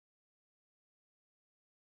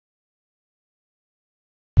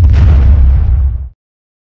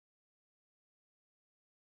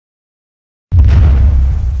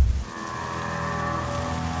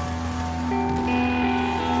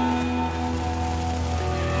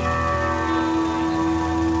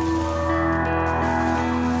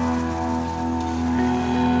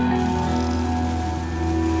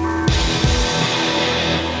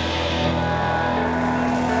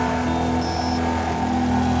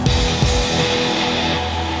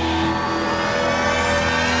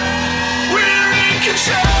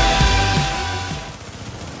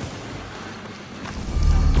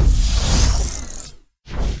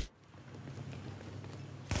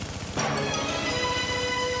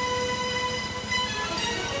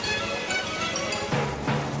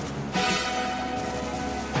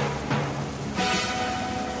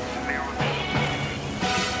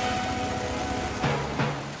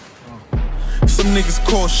niggas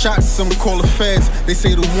call shots, some call it fads. They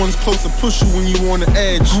say the ones closer push you when you on the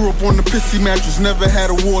edge. Grew up on the pissy mattress, never had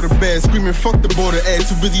a water bed. Screaming fuck the border ad,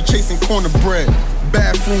 too busy chasing cornbread.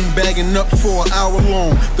 Bathroom bagging up for an hour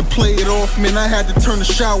long. To play it off, man, I had to turn the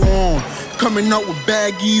shower on. Coming out with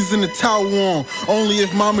baggies and a towel on. Only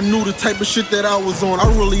if mama knew the type of shit that I was on. I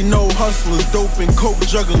really know hustlers, dope and coke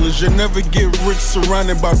jugglers. You never get rich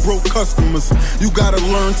surrounded by broke customers. You gotta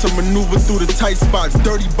learn to maneuver through the tight spots.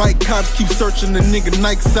 Dirty bike cops keep searching the nigga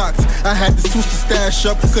Nike socks. I had to switch the stash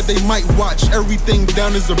up, cause they might watch. Everything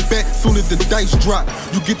down is a bet, soon as the dice drop.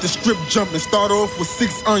 You get the strip jumping, start off with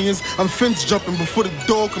 6 onions. I'm fence jumping before the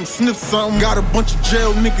dog come sniff something. Got a bunch of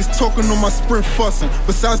jail niggas talking on my sprint fussing.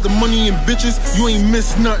 Besides the money and bitches, you ain't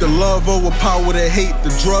miss nothing. The love overpower the hate, the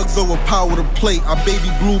drugs overpower the plate. I baby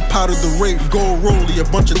blue powder the rape, gold rollie, a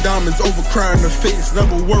bunch of diamonds over crying the face.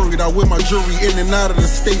 Never worried, I wear my jewelry in and out of the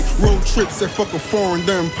state. Road trips that fuck a foreign,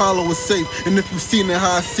 the Impala was safe. And if you seen it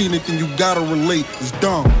how I seen it, then you gotta relate. It's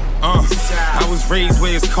dumb. I was raised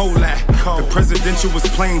where it's cold at. The presidential was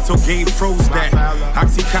plain till Gabe froze that.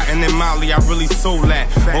 Oxycontin and Molly, I really sold that.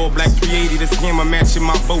 All black 380, this hammer matching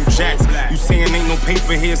my boat jacks. You saying ain't no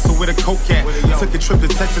paper here, so where the coke at? Took a trip to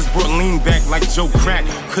Texas, brought lean back like Joe Crack.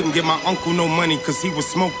 Couldn't get my uncle no money, cause he was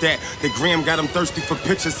smoked that. The gram got him thirsty for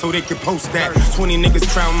pictures so they could post that. 20 niggas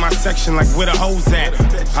crowding my section like where the hoes at?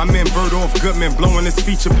 I'm in Bird off Goodman, blowing this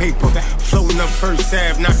feature paper. Floating up First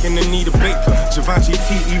Ave, knocking the Nita Baker. Givenchy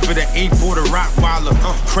T, Eva the 8 border Rottweiler.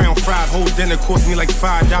 Crown fried whole dinner cost me like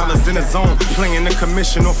 $5 in the zone. Playing the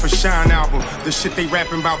commission off a Shine album. The shit they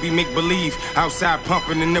rapping about be make believe. Outside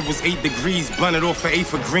pumping and it was 8 degrees. Blunted off for 8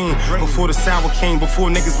 for green. Before the sour came, before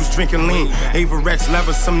niggas was drinking lean. Ava Rex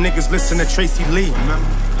lever, some niggas listen to Tracy Lee.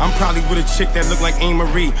 I'm probably with a chick that look like A.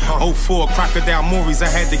 Marie. 04 Crocodile Maury's, I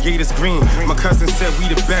had the Gators green. My cousin said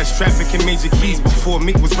we the best. Trafficking Major Keys. Before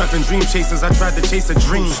Meek was repping Dream Chasers, I tried to chase a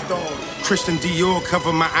dream. Christian Dior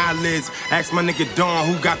cover my eyelids. Ask my nigga Dawn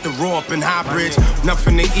who got the raw up in High Bridge.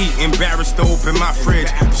 Nothing to eat, embarrassed to open my fridge.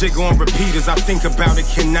 Jig on repeat as I think about it,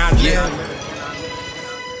 can I live?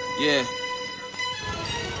 Yeah.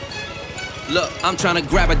 Look, I'm trying to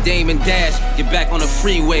grab a dame and dash, get back on the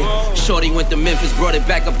freeway. Shorty went to Memphis, brought it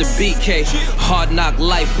back up to BK. Hard knock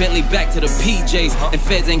life, Bentley back to the PJs. And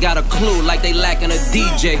feds ain't got a clue like they lacking a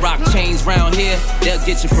DJ. Rock chains round here, they'll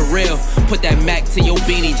get you for real. Put that Mac to your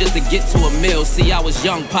beanie just to get to a meal. See, I was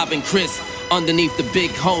young, popping Chris underneath the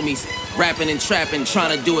big homies. Rapping and trapping,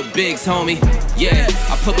 trying to do it bigs, homie. Yeah,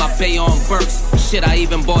 I put my bay on Burks. Shit, I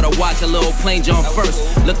even bought a watch, a little plain John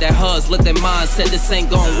first. Looked at hers, looked at mine, said this ain't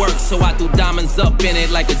gon' work. So I threw diamonds up in it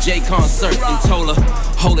like a J concert and told her,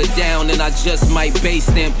 hold it down and I just might base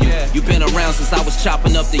stamp you. You been around since I was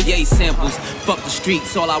chopping up the Ye samples. Fuck the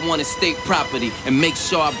streets, all I want is state property. And make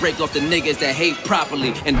sure I break off the niggas that hate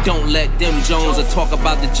properly. And don't let them Jones or talk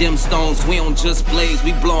about the gemstones. We don't just blaze,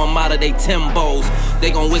 we blow them out of they Timbos.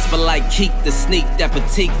 They gon' whisper like Keek, the sneak, that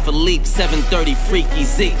petite Philippe, 730 Freaky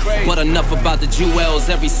Zeke. But enough about the jewels,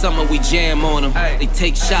 every summer we jam on them. They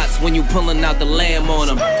take shots when you pulling out the lamb on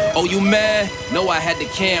them. Oh, you mad? No, I had the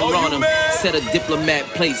camera on them. Set a diplomat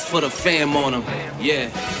place for the fam on them. Yeah.